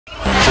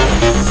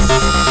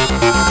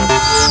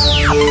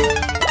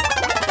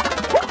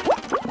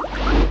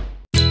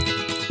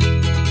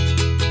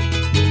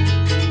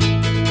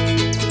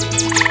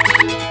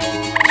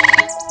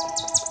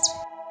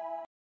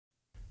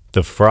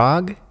The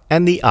Frog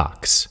and the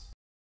Ox.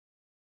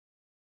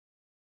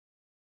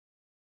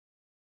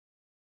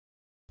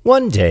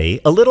 One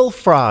day, a little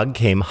frog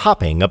came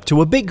hopping up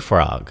to a big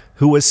frog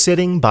who was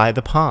sitting by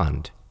the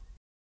pond.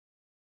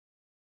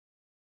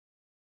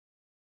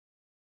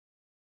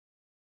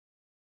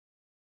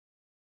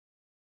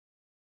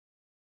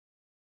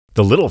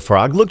 The little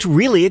frog looked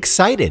really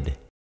excited.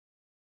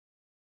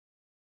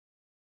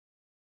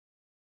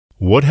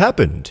 "What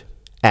happened?"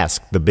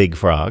 asked the big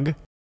frog.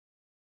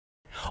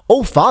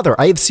 "Oh, Father,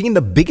 I have seen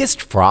the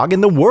biggest frog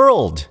in the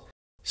world,"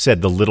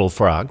 said the little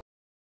frog.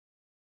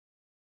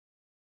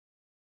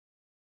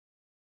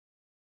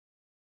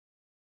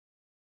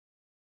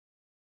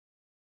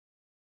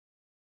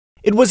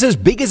 It was as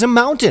big as a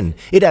mountain.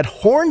 It had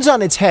horns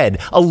on its head,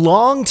 a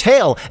long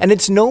tail, and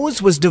its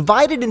nose was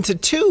divided into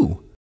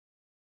two.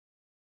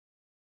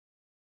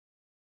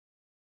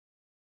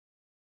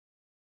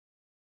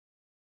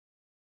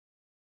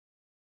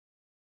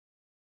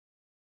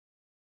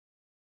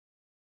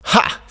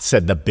 "Ha!"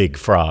 said the big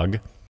frog.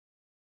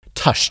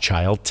 "Tush,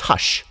 child,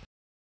 tush.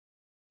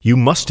 You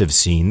must have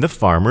seen the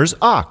farmer's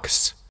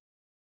ox."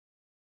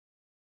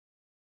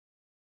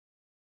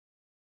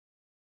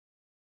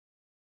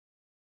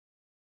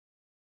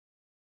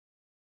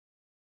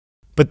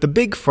 But the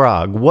big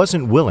frog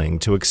wasn't willing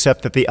to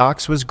accept that the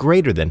ox was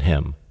greater than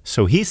him,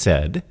 so he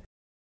said,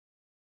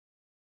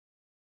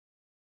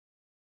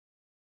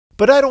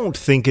 "But I don't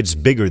think it's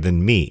bigger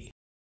than me.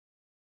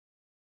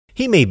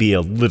 He may be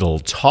a little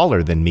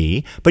taller than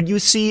me, but you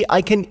see,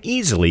 I can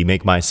easily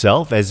make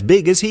myself as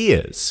big as he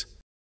is."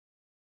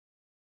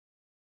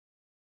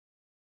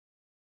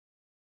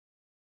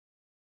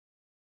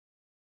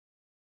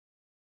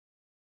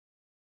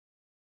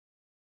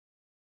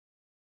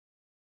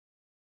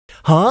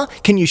 "Huh?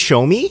 Can you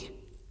show me?"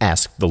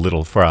 asked the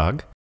little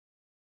frog.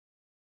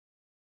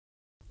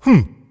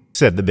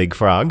 Said the big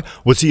frog.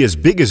 "Was he as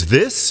big as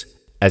this?"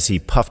 as he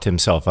puffed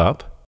himself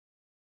up.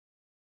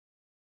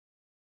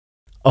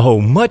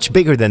 "Oh, much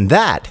bigger than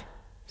that,"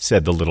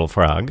 said the little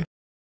frog.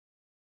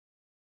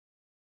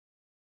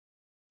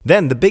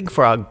 Then the big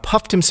frog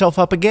puffed himself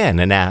up again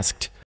and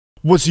asked,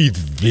 "Was he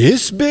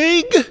this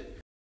big?"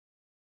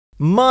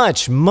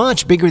 "Much,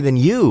 much bigger than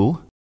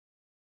you."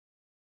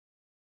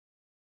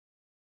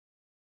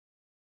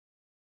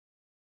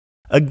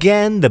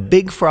 Again, the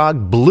big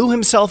frog blew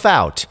himself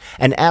out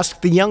and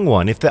asked the young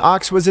one if the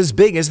ox was as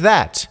big as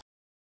that.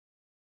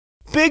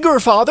 "Bigger,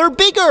 Father,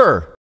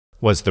 bigger,"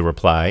 was the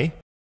reply.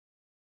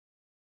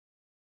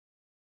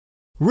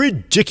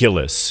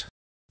 "Ridiculous,"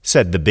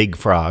 said the big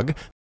frog,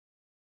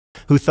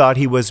 who thought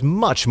he was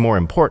much more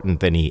important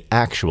than he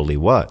actually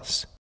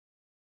was.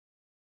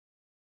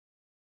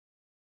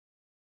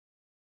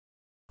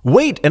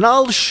 "Wait and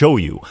I'll show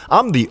you.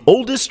 I'm the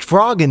oldest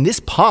frog in this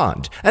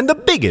pond, and the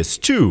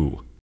biggest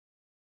too."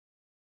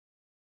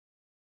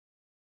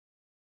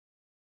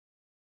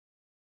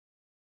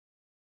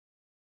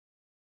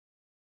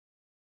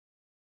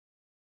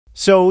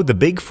 So the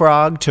big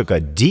frog took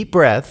a deep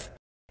breath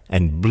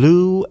and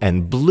blew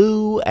and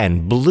blew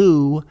and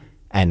blew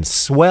and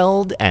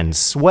swelled and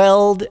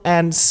swelled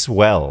and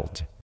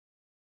swelled.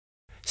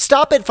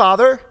 "Stop it,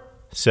 Father,"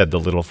 said the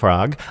little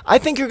frog. "I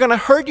think you're going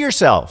to hurt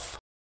yourself."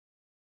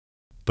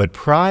 But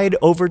pride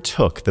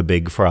overtook the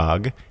big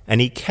frog,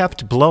 and he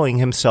kept blowing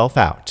himself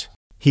out.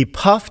 He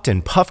puffed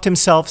and puffed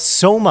himself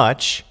so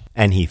much,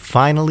 and he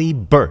finally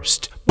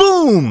burst.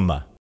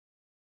 Boom!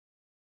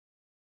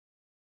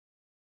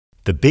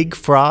 The big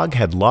frog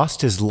had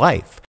lost his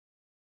life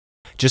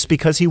just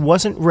because he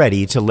wasn't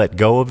ready to let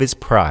go of his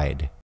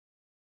pride.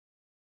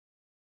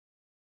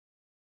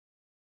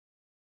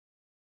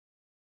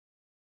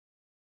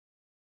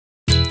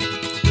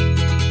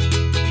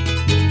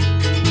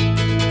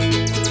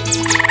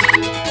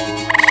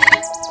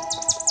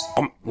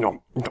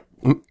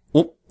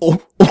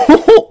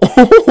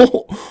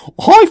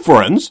 Hi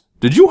friends,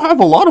 did you have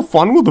a lot of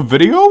fun with the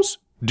videos?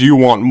 Do you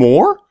want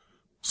more?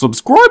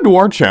 Subscribe to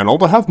our channel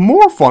to have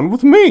more fun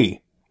with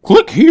me.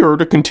 Click here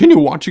to continue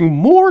watching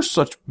more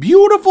such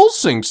beautiful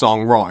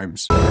sing-song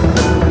rhymes.